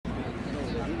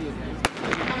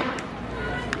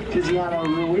Tiziana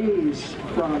Ruiz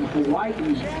from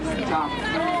Hawaii, top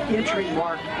entry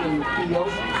mark in the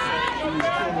field. She's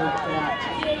entered at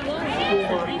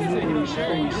 4 meters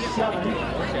 07.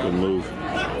 Good move.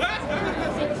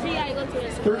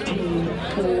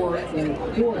 13.4 and a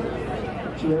quarter.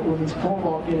 So that women's pole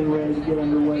vault getting ready to get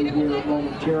underway here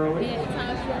momentarily.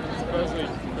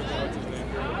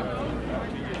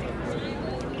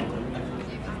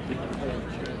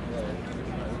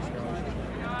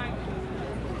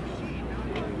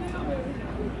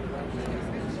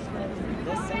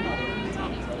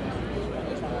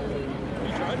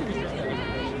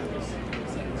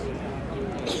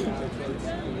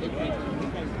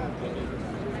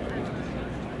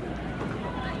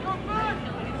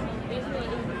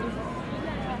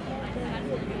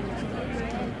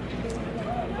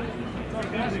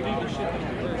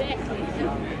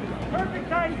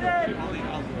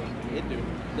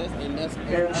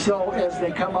 And so as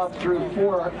they come up through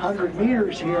 400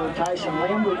 meters here, Tyson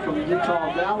Lambert from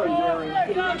Utah Valley wearing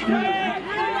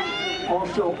 18.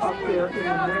 Also up there in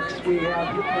the mix, we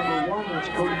have number 1, that's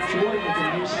Cody Jordan from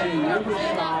UC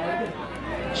Riverside.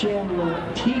 Chandler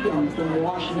Teagan from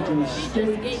Washington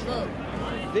State.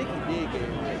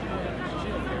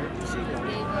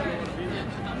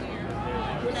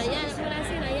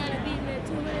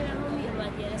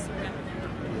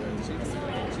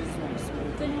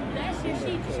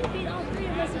 She beat all 3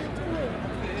 of us in 200.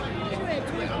 She ran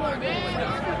 24 minutes. And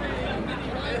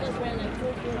all of us ran like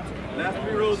 4:42. Last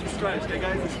 3 rows of stripes, okay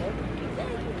guys?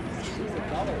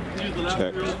 Choose the last 3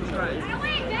 rows of stripes.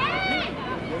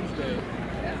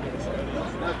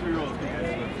 Last 3 rows, okay guys?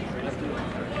 Last 3 rows.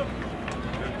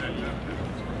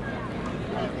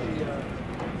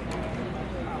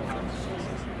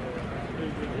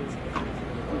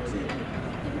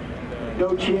 No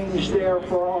change there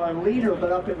for our leader,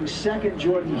 but up in the second,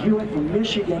 Jordan Hewitt from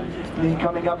Michigan. And then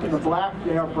coming up in the black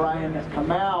there, Brian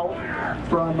Kamau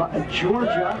from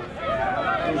Georgia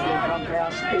as they come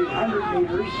past 800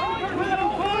 meters.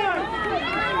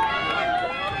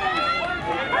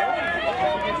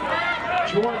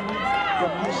 Jordan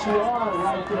from UCR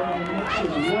right there in the mix as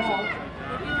well.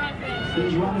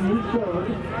 He's running in third.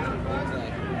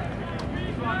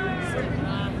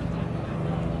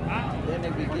 Then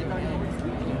they be getting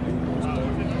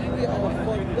we all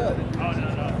fucked up.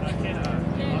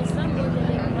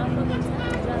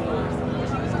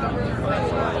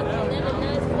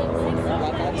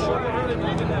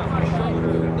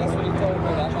 That's what he told me.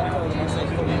 I told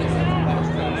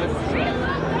him,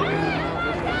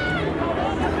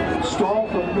 Stahl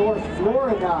from North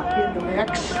Florida in the mix.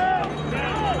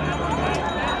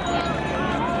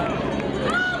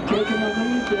 Taking the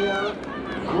lead there,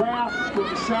 Graff from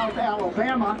South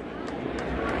Alabama.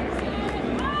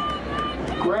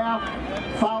 Graff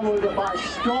followed by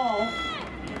Stahl.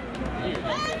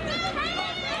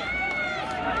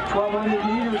 1,200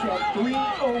 meters at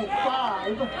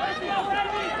 3:05.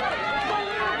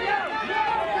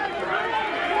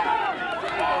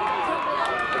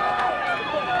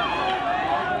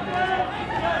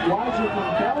 Weiser from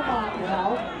Belmont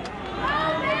now.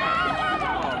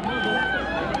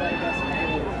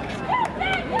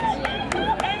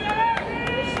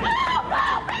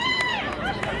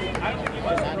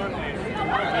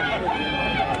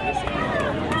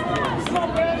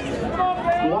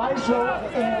 Weiser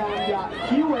and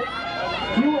Hewitt.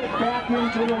 Hewitt back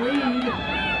into the lead.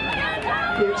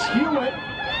 It's Hewitt,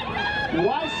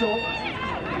 Weissel.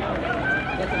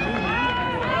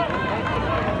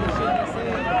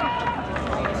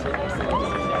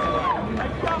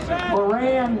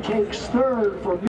 Moran takes third for